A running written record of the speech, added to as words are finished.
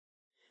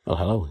Well,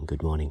 hello and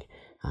good morning.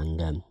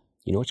 And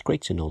it's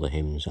great to know the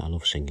hymns. I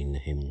love singing the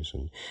hymns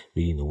and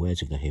reading the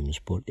words of the hymns,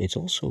 but it's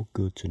also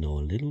good to know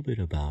a little bit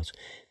about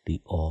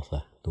the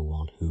author, the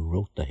one who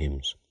wrote the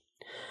hymns.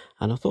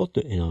 And I thought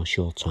that in our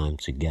short time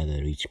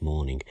together each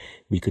morning,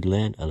 we could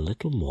learn a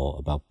little more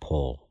about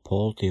Paul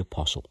the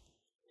Apostle,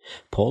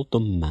 Paul the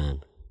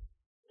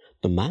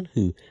man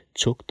who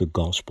took the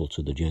gospel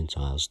to the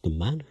Gentiles, the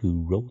man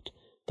who wrote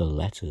the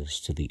letters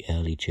to the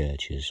early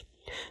churches,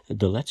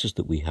 the letters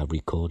that we have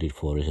recorded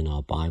for us in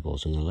our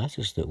Bibles and the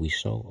letters that we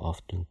so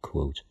often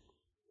quote.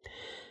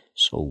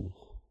 So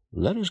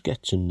let us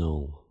get to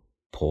know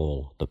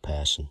Paul the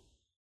person.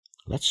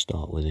 Let's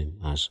start with him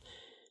as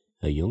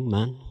a young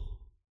man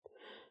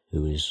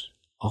who is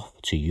off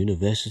to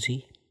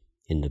university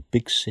in the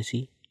big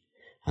city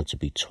and to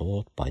be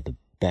taught by the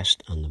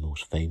best and the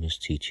most famous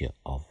teacher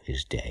of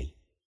his day.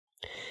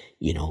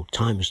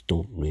 Times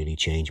don't really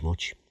change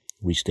much.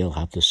 We still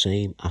have the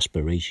same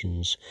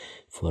aspirations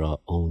for our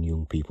own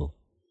young people.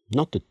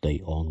 Not that they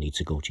all need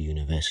to go to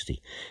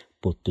university,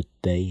 but that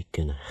they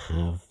can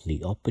have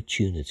the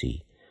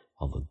opportunity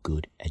of a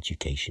good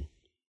education.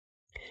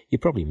 You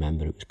probably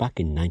remember it was back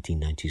in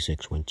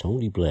 1996 when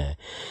Tony Blair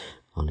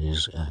on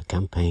his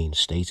campaign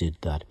stated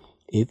that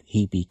if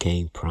he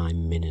became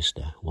Prime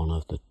Minister, one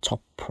of the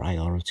top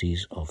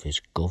priorities of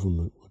his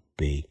government would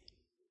be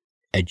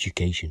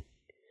education,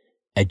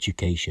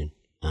 education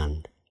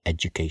and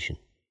education.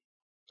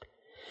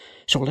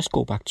 So let's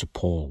go back to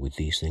Paul with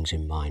these things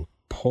in mind.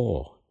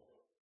 Paul,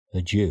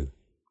 a Jew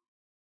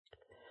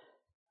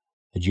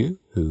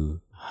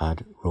who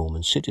had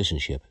Roman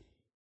citizenship.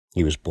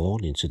 He was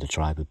born into the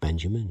tribe of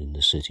Benjamin in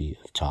the city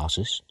of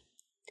Tarsus.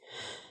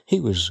 He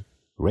was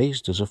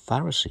raised as a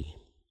Pharisee.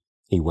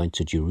 He went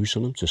to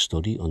Jerusalem to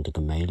study under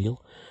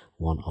Gamaliel,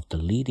 one of the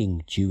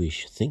leading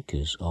Jewish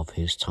thinkers of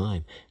his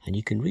time, and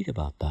you can read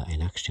about that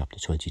in Acts chapter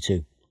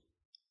 22.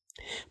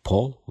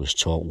 Paul was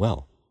taught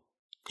well.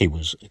 He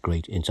was a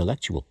great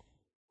intellectual.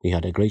 He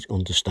had a great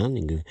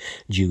understanding of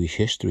Jewish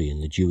history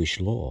and the Jewish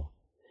law,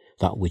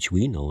 that which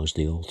we know as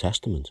the Old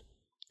Testament,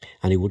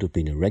 and he would have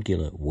been a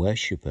regular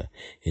worshipper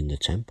in the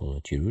temple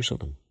at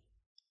Jerusalem.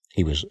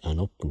 He was an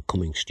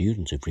up-and-coming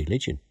student of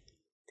religion,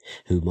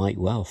 who might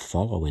well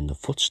follow in the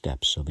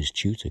footsteps of his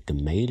tutor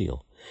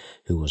Gamaliel,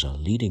 who was a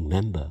leading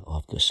member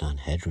of the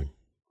Sanhedrin.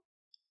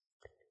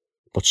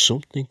 But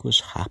something was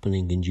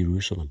happening in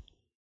Jerusalem.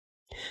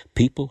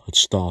 People had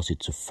started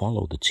to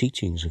follow the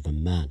teachings of a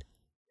man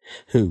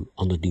who,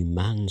 on the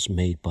demands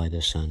made by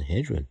the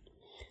Sanhedrin,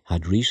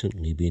 had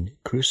recently been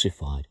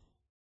crucified.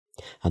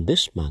 And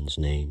this man's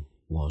name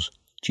was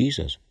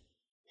Jesus.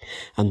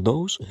 And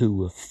those who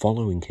were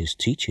following his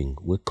teaching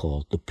were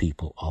called the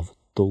people of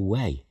the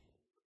way.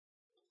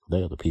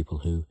 They are the people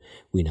who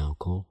we now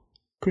call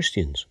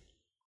Christians.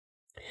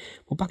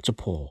 Well, back to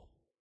Paul.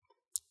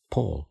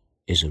 Paul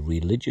is a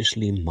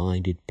religiously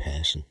minded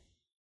person.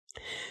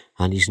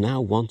 And he's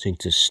now wanting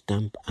to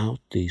stamp out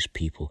these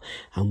people.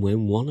 And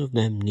when one of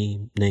them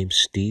named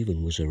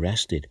Stephen was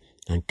arrested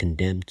and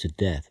condemned to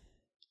death,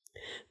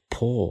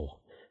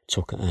 Paul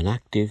took an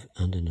active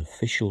and an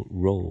official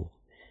role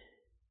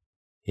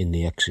in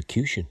the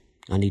execution.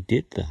 And he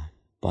did that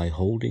by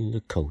holding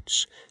the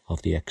coats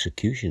of the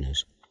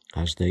executioners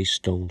as they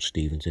stoned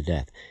Stephen to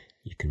death.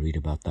 You can read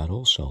about that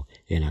also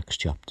in Acts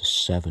chapter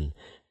 7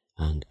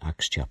 and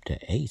Acts chapter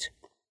 8.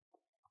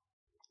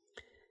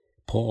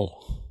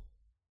 Paul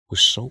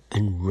was so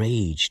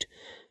enraged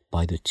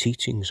by the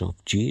teachings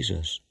of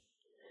Jesus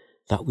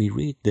that we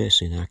read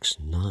this in Acts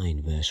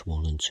 9 verse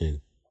 1 and 2.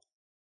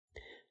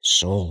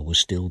 Saul was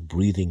still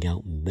breathing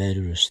out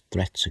murderous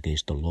threats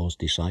against the Lord's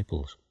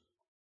disciples.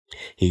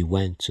 He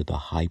went to the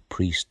high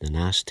priest and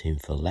asked him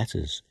for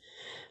letters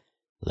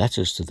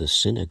to the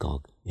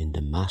synagogue in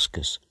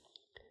Damascus,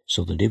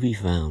 so that if he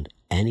found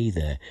any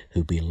there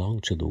who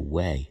belonged to the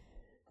way,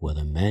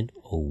 whether men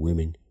or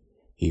women,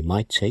 he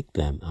might take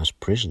them as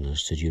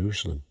prisoners to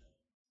Jerusalem.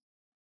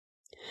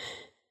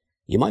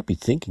 You might be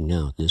thinking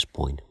now at this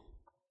point,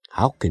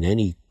 how can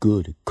any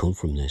good come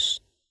from this?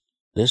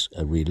 This,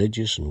 a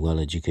religious and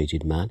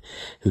well-educated man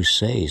who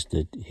says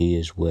that he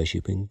is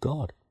worshipping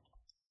God.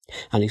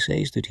 And he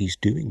says that he's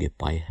doing it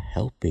by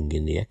helping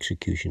in the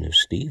execution of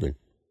Stephen.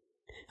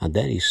 And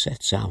then he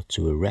sets out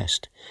to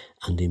arrest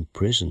and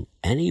imprison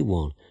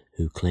anyone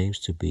who claims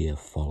to be a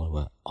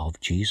follower of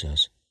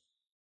Jesus.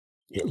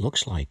 It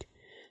looks like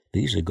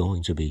these are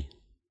going to be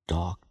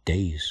dark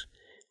days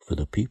for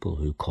the people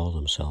who call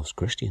themselves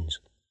Christians.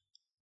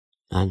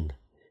 And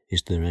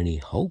is there any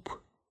hope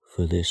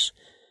for this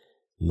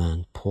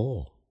man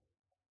Paul?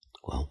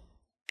 Well,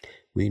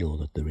 we know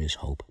that there is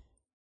hope.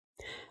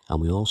 And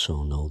we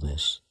also know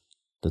this,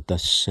 that the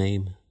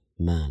same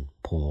man,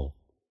 Paul,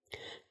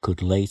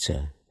 could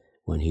later,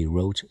 when he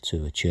wrote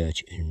to a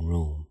church in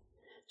Rome,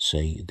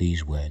 say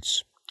these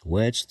words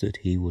that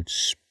he would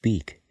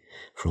speak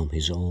from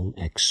his own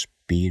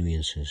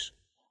experiences.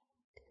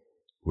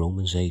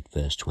 Romans 8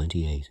 verse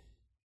 28.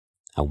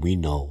 And we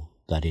know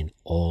that in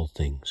all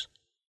things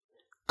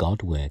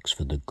God works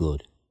for the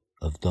good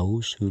of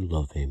those who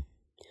love him,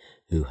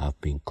 who have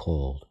been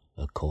called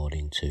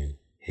according to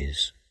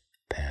his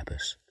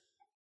purpose.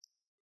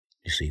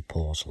 You see,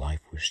 Paul's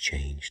life was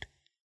changed.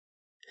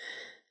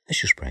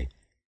 Let's just pray.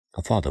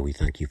 Our Father, we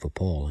thank you for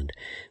Paul, and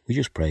we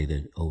just pray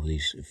that over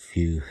these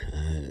few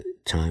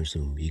times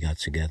that we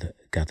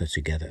gather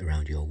together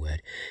around your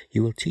word,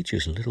 you will teach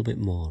us a little bit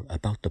more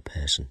about the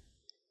person,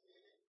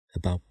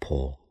 about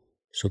Paul,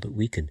 so that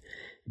we can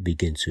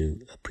begin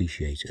to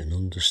appreciate and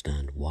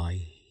understand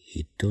why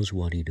he does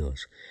what he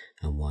does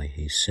and why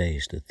he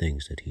says the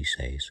things that he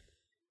says.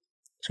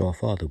 So, our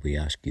Father, we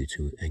ask you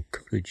to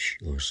encourage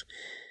us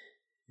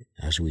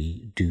as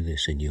we do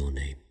this in your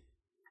name,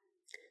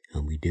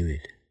 and we do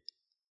it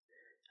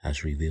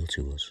as revealed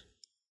to us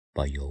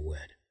by your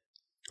word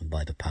and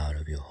by the power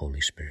of your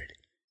Holy Spirit.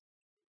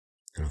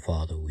 And our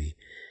Father, we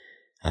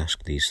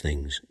ask these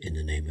things in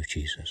the name of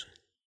Jesus.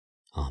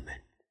 Amen.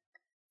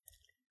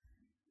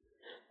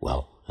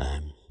 Well,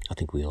 I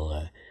think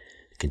we'll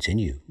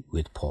continue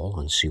with Paul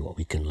and see what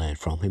we can learn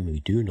from him. We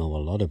do know a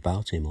lot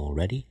about him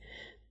already,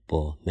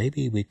 but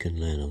maybe we can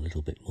learn a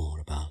little bit more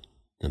about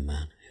the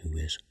man who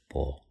is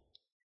Paul.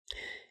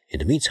 In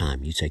the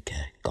meantime, you take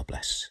care. God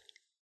bless.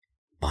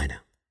 Bye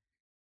now.